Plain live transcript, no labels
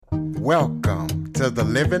Welcome to the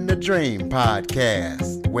Living the Dream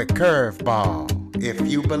podcast with Curveball. If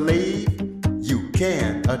you believe, you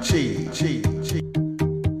can achieve.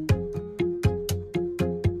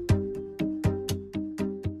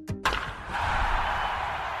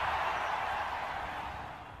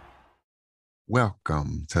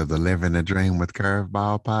 Welcome to the Living the Dream with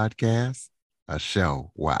Curveball podcast, a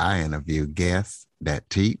show where I interview guests that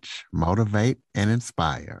teach, motivate, and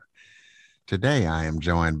inspire. Today, I am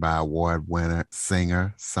joined by award winner,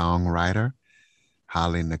 singer, songwriter,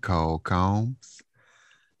 Holly Nicole Combs.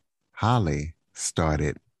 Holly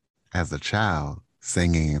started as a child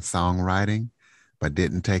singing and songwriting, but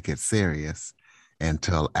didn't take it serious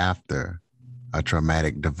until after a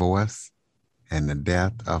traumatic divorce and the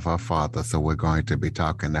death of her father. So we're going to be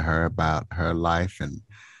talking to her about her life and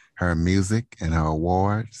her music and her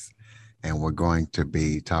awards. And we're going to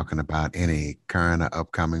be talking about any current or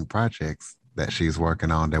upcoming projects that she's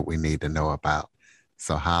working on that we need to know about.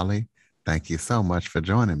 So Holly, thank you so much for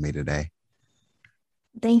joining me today.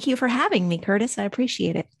 Thank you for having me, Curtis. I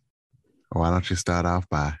appreciate it. Why don't you start off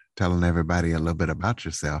by telling everybody a little bit about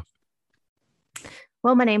yourself?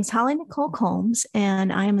 Well, my name's Holly Nicole Combs,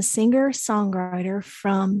 and I am a singer-songwriter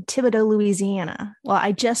from Thibodaux, Louisiana. Well,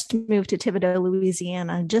 I just moved to Thibodaux,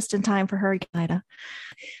 Louisiana, just in time for Hurricane Ida.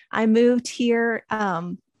 I moved here,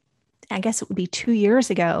 I guess it would be 2 years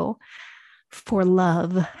ago, for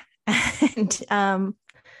love. And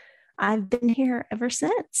I've been here ever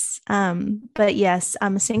since. But yes,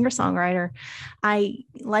 I'm a singer-songwriter.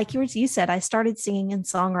 Like you said, I started singing and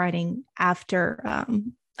songwriting after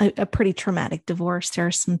a pretty traumatic divorce. There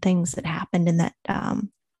are some things that happened in that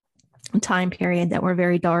time period that were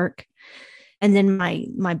very dark. And then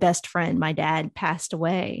my best friend, my dad, passed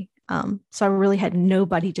away. So I really had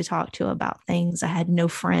nobody to talk to about things. I had no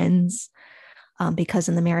friends. Because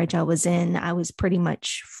in the marriage I was in, I was pretty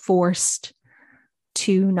much forced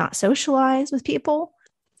to not socialize with people.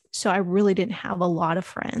 So I really didn't have a lot of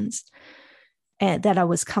friends that I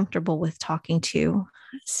was comfortable with talking to.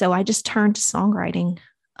 So I just turned to songwriting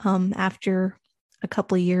after a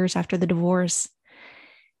couple of years after the divorce.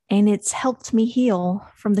 And it's helped me heal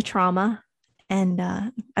from the trauma. And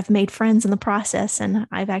I've made friends in the process, and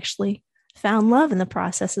I've actually found love in the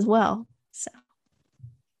process as well. So.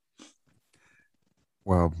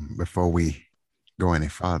 Well, before we go any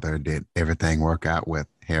farther, did everything work out with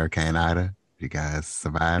Hurricane Ida? You guys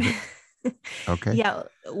survive it? Okay. Yeah,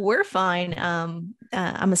 we're fine.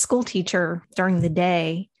 I'm a school teacher during the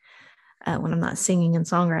day when I'm not singing and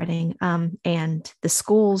songwriting, and the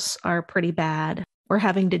schools are pretty bad. We're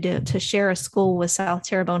having to share a school with South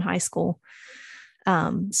Terrebonne High School.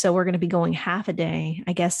 So we're going to be going half a day,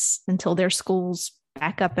 I guess, until their school's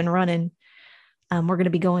back up and running. We're going to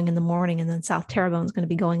be going in the morning, and then South Terrebonne is going to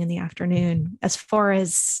be going in the afternoon. As far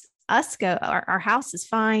as us go, our house is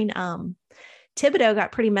fine. Thibodaux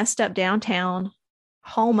got pretty messed up downtown.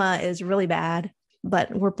 Houma is really bad,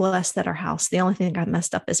 but we're blessed that our house, the only thing that got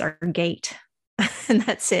messed up is our gate, and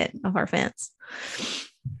that's it, of our fence.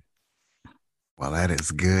 Well, that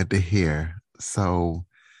is good to hear. So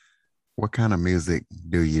what kind of music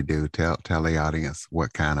do you do? Tell the audience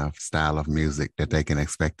what kind of style of music that they can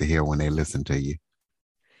expect to hear when they listen to you.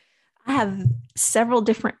 I have several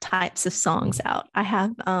different types of songs out. I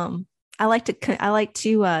have, I like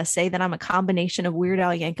to say that I'm a combination of Weird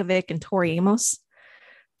Al Yankovic and Tori Amos.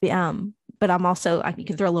 But I'm also, you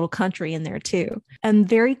can throw a little country in there too. I'm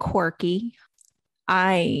very quirky.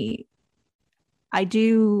 I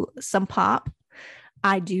do some pop.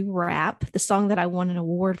 I do rap. The song that I won an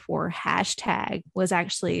award for, Hashtag, was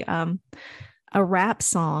actually a rap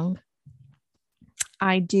song.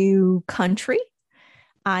 I do country.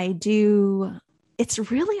 It's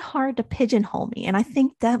really hard to pigeonhole me. And I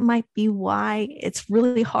think that might be why it's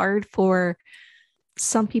really hard for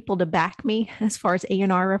some people to back me as far as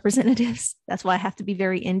A&R representatives. That's why I have to be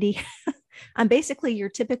very indie. I'm basically your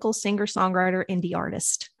typical singer-songwriter indie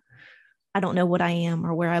artist. I don't know what I am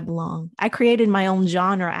or where I belong. I created my own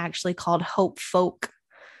genre actually called Hope Folk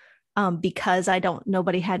because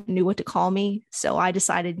nobody knew what to call me. So I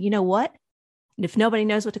decided, you know what? If nobody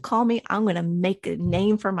knows what to call me, I'm going to make a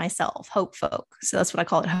name for myself, Hope Folk. So that's what I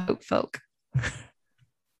call it, Hope Folk.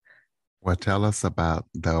 Well, tell us about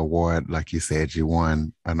the award. Like you said, you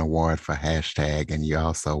won an award for Hashtag, and you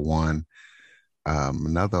also won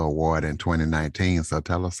another award in 2019. So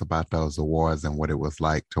tell us about those awards and what it was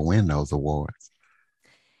like to win those awards.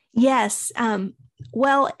 Yes.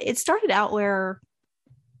 Well, it started out where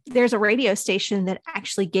there's a radio station that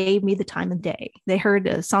actually gave me the time of day. They heard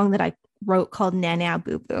a song that I wrote called Nana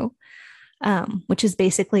Boo Boo. which is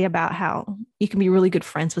basically about how you can be really good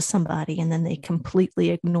friends with somebody and then they completely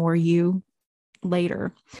ignore you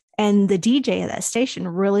later. And the DJ at that station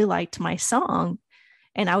really liked my song.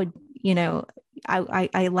 And I would,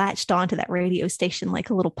 I latched onto that radio station like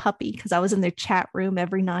a little puppy because I was in their chat room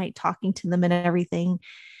every night talking to them and everything.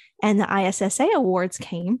 And the ISSA awards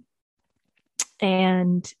came.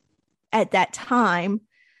 And at that time,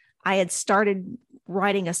 I had started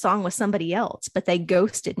writing a song with somebody else, but they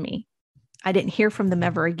ghosted me. I didn't hear from them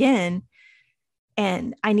ever again.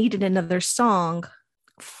 And I needed another song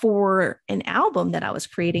for an album that I was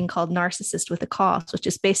creating called Narcissist with a Cause, which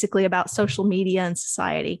is basically about social media and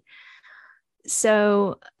society.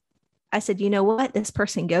 So I said, you know what? This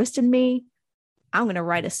person ghosted me. I'm going to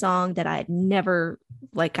write a song that I'd never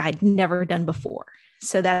done before.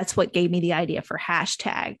 So that's what gave me the idea for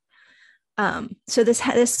hashtag. So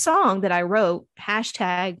this song that I wrote,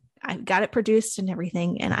 hashtag, I got it produced and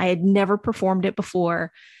everything, and I had never performed it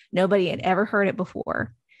before. Nobody had ever heard it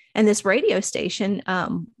before. And this radio station,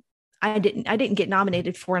 I didn't get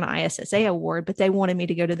nominated for an ISSA award, but they wanted me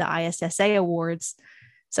to go to the ISSA awards.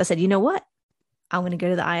 So I said, you know what? I'm going to go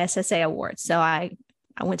to the ISSA awards. So I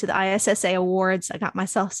went to the ISSA awards. I got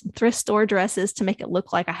myself some thrift store dresses to make it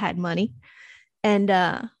look like I had money. And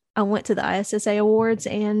I went to the ISSA awards,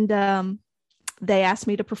 and they asked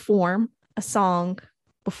me to perform a song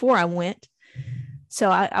before I went. So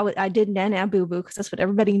I did Nana Boo Boo because that's what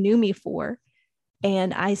everybody knew me for.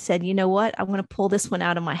 And I said, you know what? I'm going to pull this one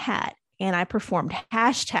out of my hat. And I performed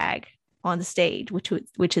hashtag on the stage,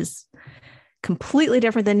 which is completely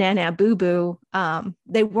different than Nana Boo Boo.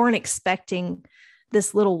 They weren't expecting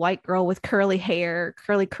this little white girl with curly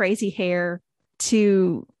crazy hair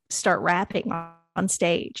to start rapping on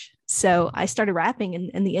stage. So I started rapping,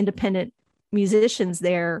 and the independent musicians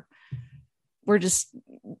there were just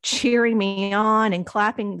cheering me on and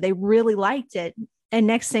clapping. They really liked it. And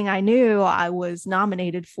next thing I knew, I was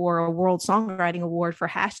nominated for a World Songwriting Award for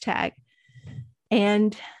hashtag.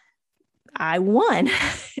 And I won.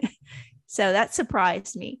 So that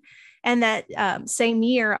surprised me. And that same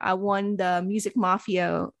year, I won the Music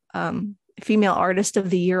Mafia Female Artist of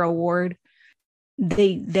the Year award.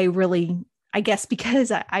 They really, I guess,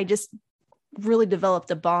 because I just really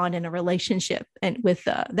developed a bond and a relationship with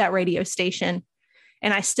that radio station.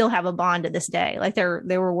 And I still have a bond to this day. Like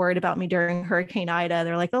they were worried about me during Hurricane Ida.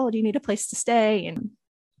 They're like, oh, do you need a place to stay? And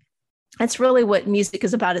that's really what music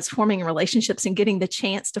is about. It's forming relationships and getting the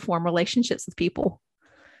chance to form relationships with people,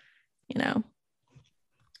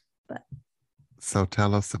 But so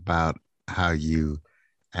tell us about how you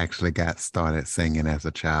actually got started singing as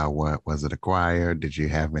a child. What was it, a choir? Did you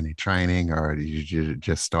have any training, or did you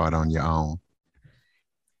just start on your own?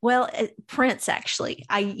 Well, Prince, actually.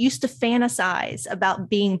 I used to fantasize about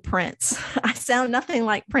being Prince. I sound nothing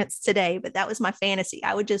like Prince today, but that was my fantasy.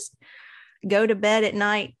 I would just go to bed at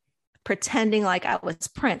night pretending like I was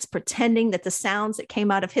Prince, pretending that the sounds that came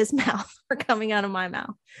out of his mouth were coming out of my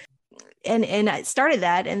mouth. And I started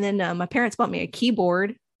that. And then my parents bought me a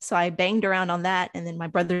keyboard. So I banged around on that. And then my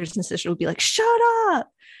brothers and sisters would be like, shut up,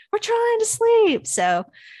 we're trying to sleep. So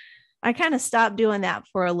I kind of stopped doing that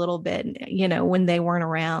for a little bit, when they weren't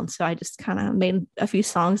around. So I just kind of made a few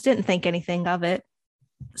songs, didn't think anything of it.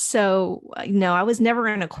 So, no, I was never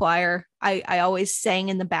in a choir. I always sang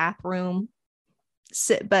in the bathroom,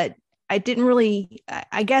 but I didn't really,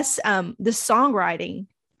 I guess the songwriting,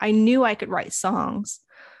 I knew I could write songs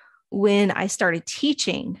when I started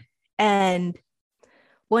teaching. And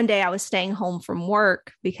one day I was staying home from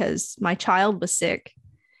work because my child was sick.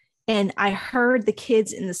 And I heard the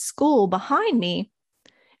kids in the school behind me,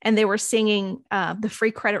 and they were singing the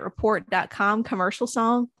freecreditreport.com commercial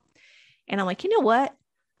song. And I'm like, you know what?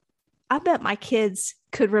 I bet my kids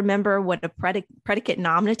could remember what a predicate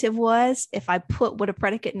nominative was if I put what a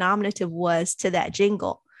predicate nominative was to that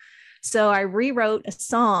jingle. So I rewrote a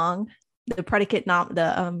song, the predicate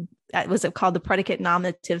was it called the predicate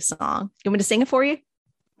nominative song? You want me to sing it for you?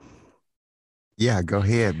 Yeah, go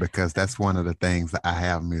ahead, because that's one of the things that I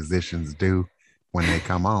have musicians do when they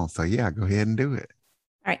come on. So yeah, go ahead and do it.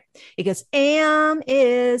 All right. It goes, am,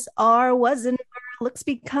 is, are, was, and were, looks,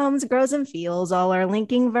 becomes, grows, and feels. All are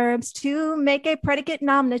linking verbs to make a predicate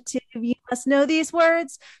nominative. You must know these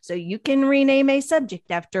words so you can rename a subject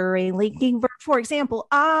after a linking verb. For example,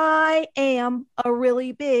 I am a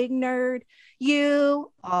really big nerd.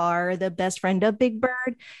 You are the best friend of Big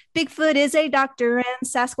Bird. Bigfoot is a doctor and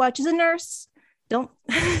Sasquatch is a nurse.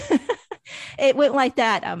 It went like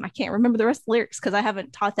that. I can't remember the rest of the lyrics because I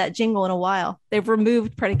haven't taught that jingle in a while. They've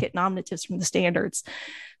removed predicate nominatives from the standards.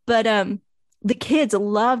 But the kids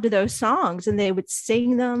loved those songs and they would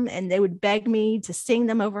sing them and they would beg me to sing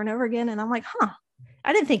them over and over again. And I'm like,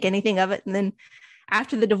 I didn't think anything of it. And then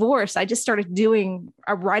after the divorce, I just started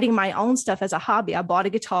writing my own stuff as a hobby. I bought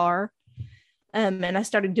a guitar and I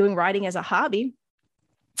started doing writing as a hobby.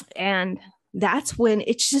 And that's when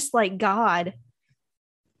it's just like God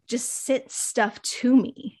just sent stuff to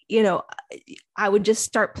me. I would just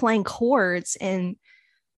start playing chords and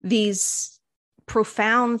these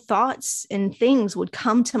profound thoughts and things would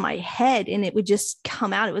come to my head and it would just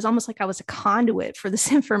come out. It was almost like I was a conduit for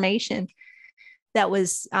this information that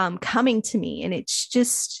was coming to me. And it's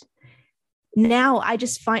just, now I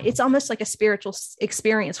just find it's almost like a spiritual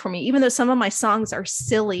experience for me. Even though some of my songs are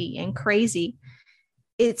silly and crazy,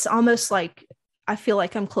 it's almost like I feel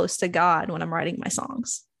like I'm close to God when I'm writing my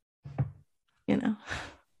songs,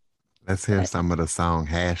 Let's hear some of the song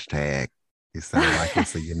hashtag. You sound like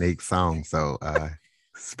it's a unique song. So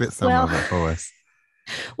spit some of it for us.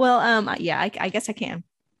 Well, yeah, I guess I can.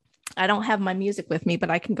 I don't have my music with me, but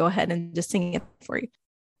I can go ahead and just sing it for you.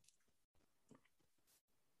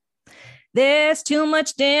 There's too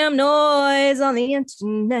much damn noise on the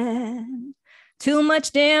internet. Too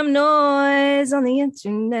much damn noise on the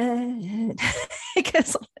internet.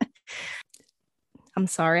 Because I'm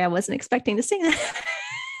sorry, I wasn't expecting to sing that.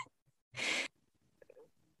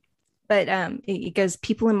 But it goes,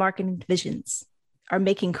 people in marketing divisions are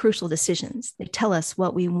making crucial decisions. They tell us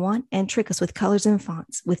what we want and trick us with colors and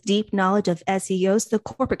fonts. With deep knowledge of SEOs, the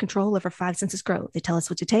corporate control over 5 senses grow. They tell us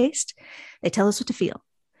what to taste. They tell us what to feel.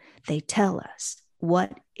 They tell us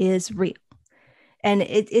what is real. And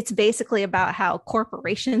it's basically about how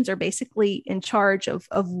corporations are basically in charge of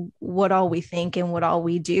what all we think and what all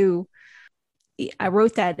we do. I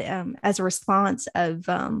wrote that as a response of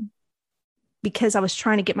because I was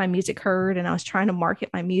trying to get my music heard and I was trying to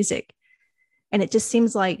market my music. And it just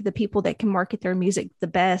seems like the people that can market their music the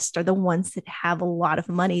best are the ones that have a lot of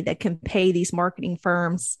money that can pay these marketing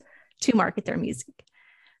firms to market their music.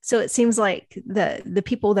 So it seems like the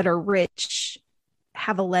people that are rich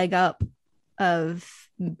have a leg up of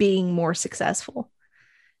being more successful.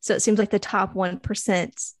 So it seems like the top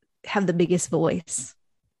 1% have the biggest voice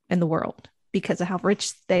in the world because of how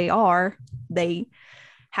rich they are. They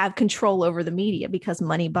have control over the media because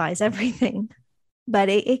money buys everything. But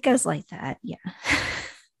it goes like that. Yeah.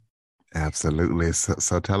 Absolutely.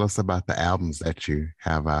 So tell us about the albums that you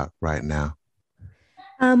have out right now.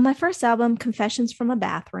 My first album, Confessions from a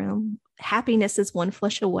Bathroom, Happiness is One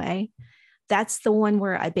Flush Away. That's the one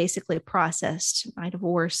where I basically processed my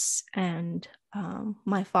divorce and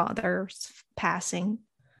my father's passing.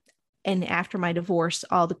 And after my divorce,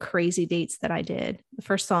 all the crazy dates that I did. The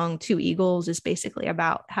first song, Two Eagles, is basically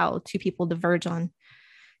about how two people diverge on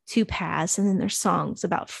two paths. And then there's songs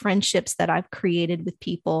about friendships that I've created with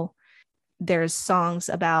people. There's songs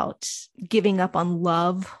about giving up on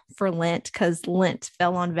love for Lent because Lent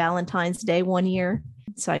fell on Valentine's Day one year.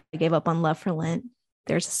 So I gave up on love for Lent.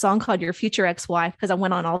 There's a song called Your Future Ex-Wife because I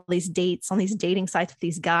went on all these dates on these dating sites with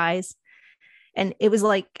these guys. And it was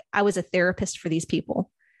like I was a therapist for these people.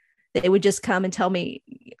 They would just come and tell me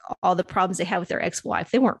all the problems they had with their ex-wife.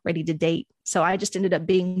 They weren't ready to date. So I just ended up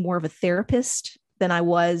being more of a therapist than I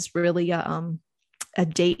was really a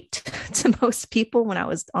date to most people when I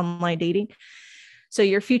was online dating. So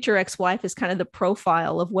Your Future Ex-Wife is kind of the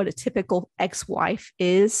profile of what a typical ex-wife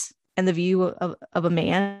is and the view of a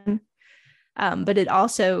man. But it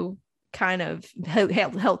also kind of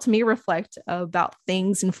helped me reflect about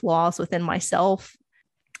things and flaws within myself.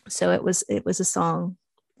 So it was a song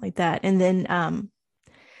like that. And then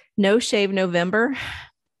No Shave November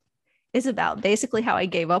is about basically how I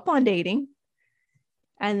gave up on dating.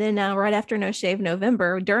 And then right after No Shave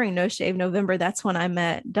November, during No Shave November, that's when I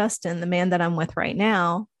met Dustin, the man that I'm with right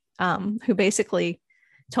now, who basically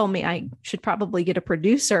told me I should probably get a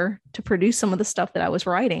producer to produce some of the stuff that I was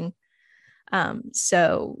writing.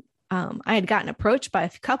 So I had gotten approached by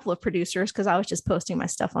a couple of producers because I was just posting my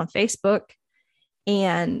stuff on Facebook.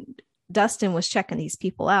 And Dustin was checking these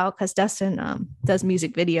people out because Dustin does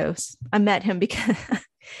music videos. I met him because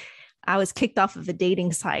I was kicked off of a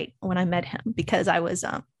dating site when I met him because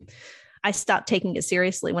I stopped taking it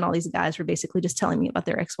seriously when all these guys were basically just telling me about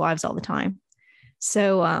their ex-wives all the time.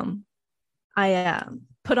 So I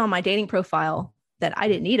put on my dating profile that I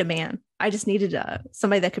didn't need a man. I just needed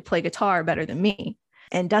somebody that could play guitar better than me.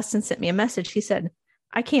 And Dustin sent me a message. He said,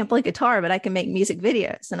 I can't play guitar, but I can make music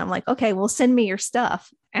videos. And I'm like, okay, well, send me your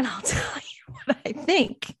stuff and I'll tell you what I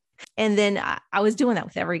think. And then I was doing that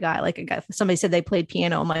with every guy. Like somebody said they played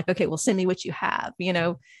piano. I'm like, okay, well, send me what you have. I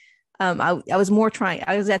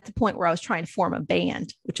was at the point where I was trying to form a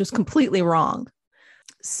band, which was completely wrong.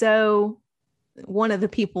 So one of the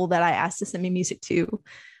people that I asked to send me music to,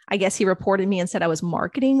 I guess he reported me and said I was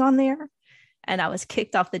marketing on there, and I was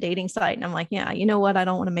kicked off the dating site. And I'm like, yeah, you know what? I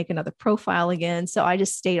don't want to make another profile again. So I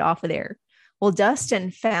just stayed off of there. Well,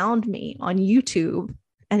 Dustin found me on YouTube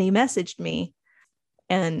and he messaged me,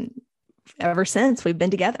 and ever since we've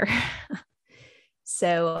been together.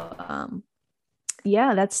 So,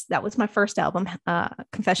 yeah, that was my first album,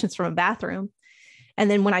 Confessions from a Bathroom. And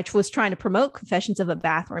then when I was trying to promote Confessions of a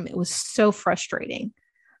Bathroom, it was so frustrating.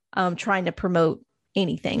 Trying to promote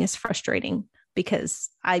anything is frustrating because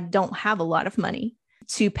I don't have a lot of money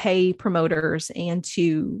to pay promoters and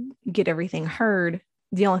to get everything heard.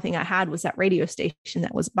 The only thing I had was that radio station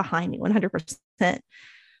that was behind me 100%,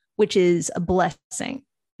 which is a blessing.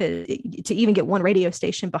 To even get one radio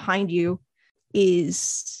station behind you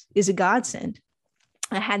is a godsend.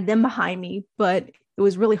 I had them behind me, but it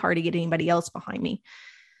was really hard to get anybody else behind me.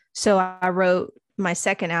 So I wrote my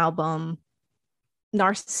second album,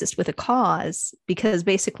 Narcissist with a Cause, because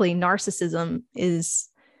basically narcissism is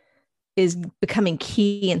becoming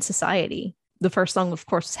key in society. The first song, of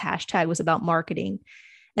course, was about marketing,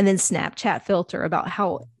 and then Snapchat filter about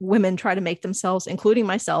how women try to make themselves, including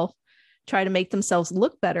myself, try to make themselves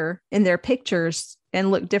look better in their pictures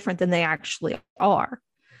and look different than they actually are.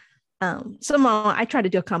 I try to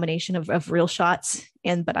do a combination of real shots,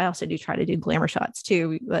 but I also do try to do glamour shots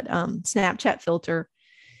too, but Snapchat filter.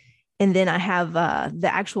 And then I have the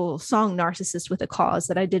actual song Narcissist with a Cause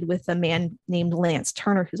that I did with a man named Lance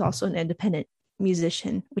Turner, who's also an independent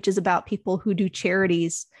musician, which is about people who do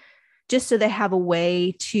charities just so they have a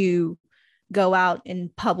way to go out in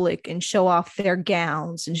public and show off their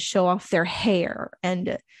gowns and show off their hair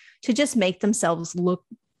and to just make themselves look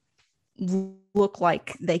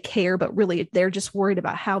like they care, but really they're just worried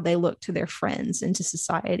about how they look to their friends and to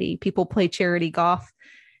society. People play charity golf.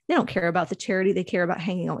 They don't care about the charity. They care about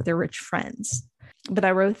hanging out with their rich friends. But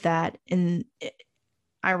I wrote that, and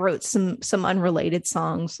I wrote some unrelated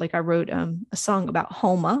songs. Like I wrote a song about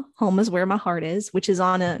Homa. Homa's Where My Heart Is, which is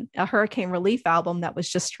on a hurricane relief album that was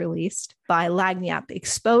just released by Lagniappe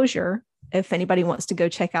Exposure. If anybody wants to go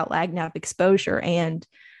check out Lagniappe Exposure and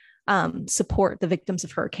support the victims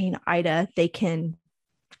of Hurricane Ida, they can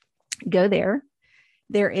go there.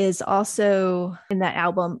 There is also in that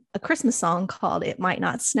album a Christmas song called It Might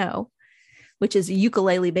Not Snow, which is a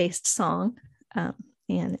ukulele based song.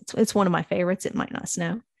 And it's one of my favorites, It Might Not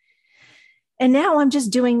Snow. And now I'm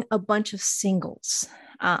just doing a bunch of singles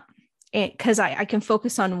because I can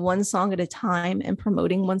focus on one song at a time and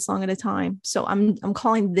promoting one song at a time. So I'm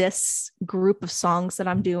calling this group of songs that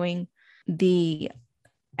I'm doing the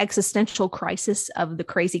existential crisis of the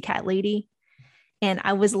crazy cat lady. And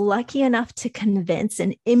I was lucky enough to convince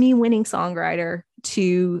an Emmy-winning songwriter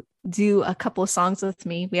to do a couple of songs with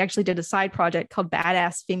me. We actually did a side project called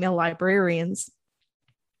Badass Female Librarians.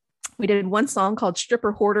 We did one song called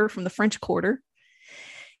Stripper Hoarder from the French Quarter.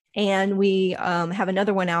 And we have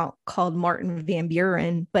another one out called Martin Van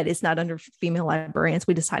Buren, but it's not under female librarians.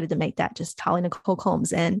 We decided to make that just Holly Nicole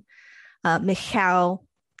Combs and Michal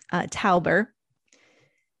Tauber.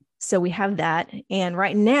 So we have that. And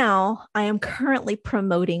right now I am currently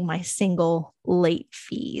promoting my single Late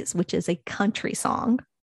Fees, which is a country song.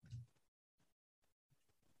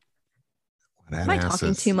 Am I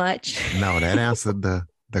talking too much? No, that answered the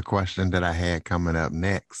question that I had coming up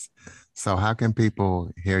next. So how can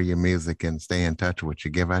people hear your music and stay in touch with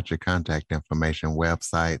you? Give out your contact information,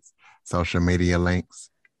 websites, social media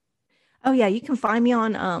links. Oh yeah, you can find me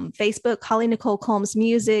on Facebook, Holly Nicole Combs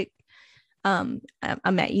Music. I'm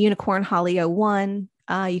at Unicorn Holly 01.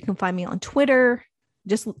 You can find me on Twitter.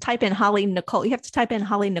 Just type in Holly Nicole. You have to type in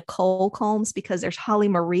Holly Nicole Combs because there's Holly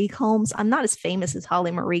Marie Combs. I'm not as famous as Holly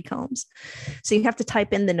Marie Combs. So you have to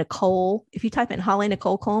type in the Nicole. If you type in Holly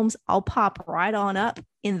Nicole Combs, I'll pop right on up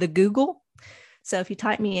in the Google. So if you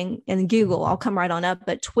type me in Google, I'll come right on up.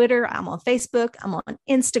 But Twitter, I'm on Facebook, I'm on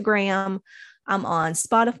Instagram, I'm on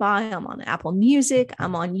Spotify, I'm on Apple Music,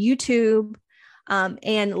 I'm on YouTube.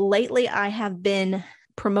 And lately I have been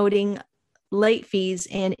promoting Late Fees,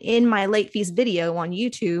 and in my Late Fees video on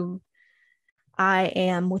YouTube, I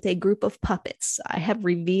am with a group of puppets. I have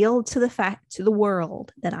revealed to the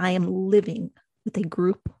world that I am living with a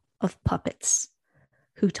group of puppets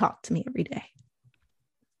who talk to me every day.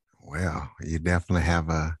 Well, you definitely have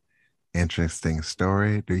a interesting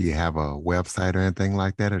story. Do you have a website or anything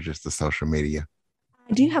like that, or just the social media?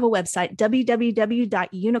 I do have a website,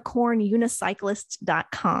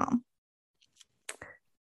 www.unicornunicyclist.com.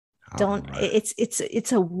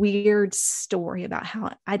 It's a weird story about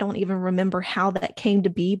how I don't even remember how that came to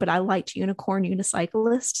be, but I liked Unicorn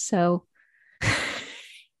Unicyclist, so it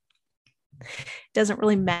doesn't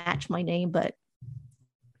really match my name, but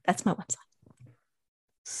That's my website.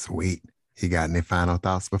 Sweet. You got any final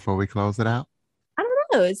thoughts before we close it out? I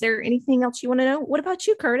don't know. Is there anything else you want to know? What about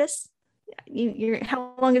you, Curtis?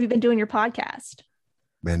 How long have you been doing your podcast?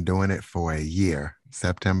 Been doing it for a year,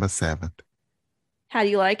 September 7th. How do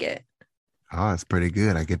you like it? Oh, it's pretty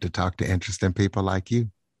good. I get to talk to interesting people like you.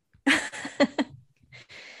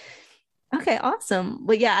 Okay, awesome.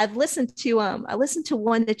 Well, yeah, I listened to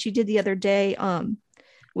one that you did the other day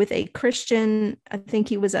with a Christian. I think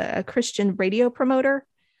he was a Christian radio promoter.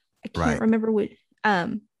 I can't remember what.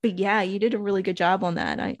 But yeah, you did a really good job on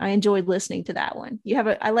that. I enjoyed listening to that one.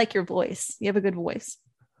 I like your voice. You have a good voice.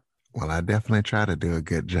 Well, I definitely try to do a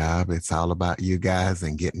good job. It's all about you guys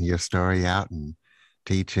and getting your story out and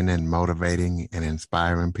teaching and motivating and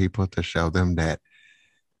inspiring people to show them that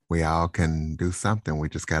we all can do something. We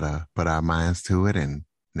just got to put our minds to it and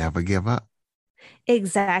never give up.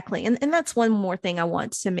 Exactly. And that's one more thing I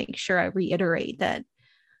want to make sure I reiterate, that,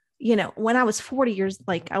 when I was 40 years,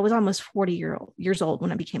 I was almost 40 years old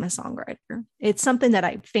when I became a songwriter. It's something that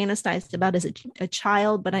I fantasized about as a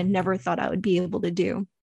child, but I never thought I would be able to do.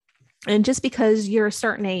 And just because you're a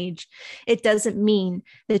certain age, it doesn't mean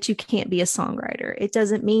that you can't be a songwriter. It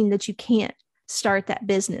doesn't mean that you can't start that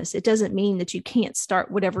business. It doesn't mean that you can't start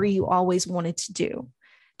whatever you always wanted to do.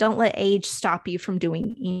 Don't let age stop you from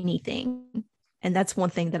doing anything. And that's one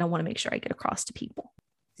thing that I want to make sure I get across to people.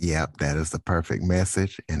 Yep, that is the perfect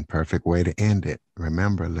message and perfect way to end it.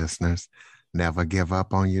 Remember, listeners, never give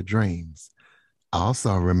up on your dreams.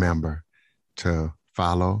 Also remember to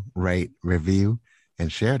follow, rate, review,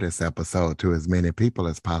 and share this episode to as many people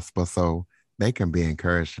as possible so they can be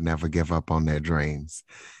encouraged to never give up on their dreams.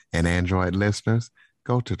 And Android listeners,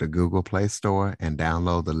 go to the Google Play Store and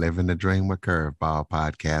download the Living the Dream with Curveball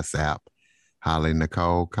podcast app. Holly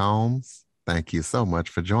Nicole Combs, thank you so much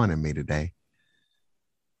for joining me today.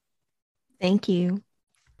 Thank you.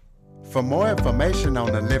 For more information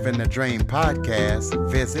on the Living the Dream podcast,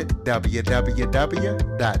 visit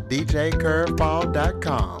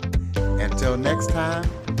www.djcurveball.com. Until next time,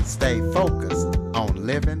 stay focused on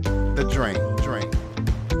living the dream.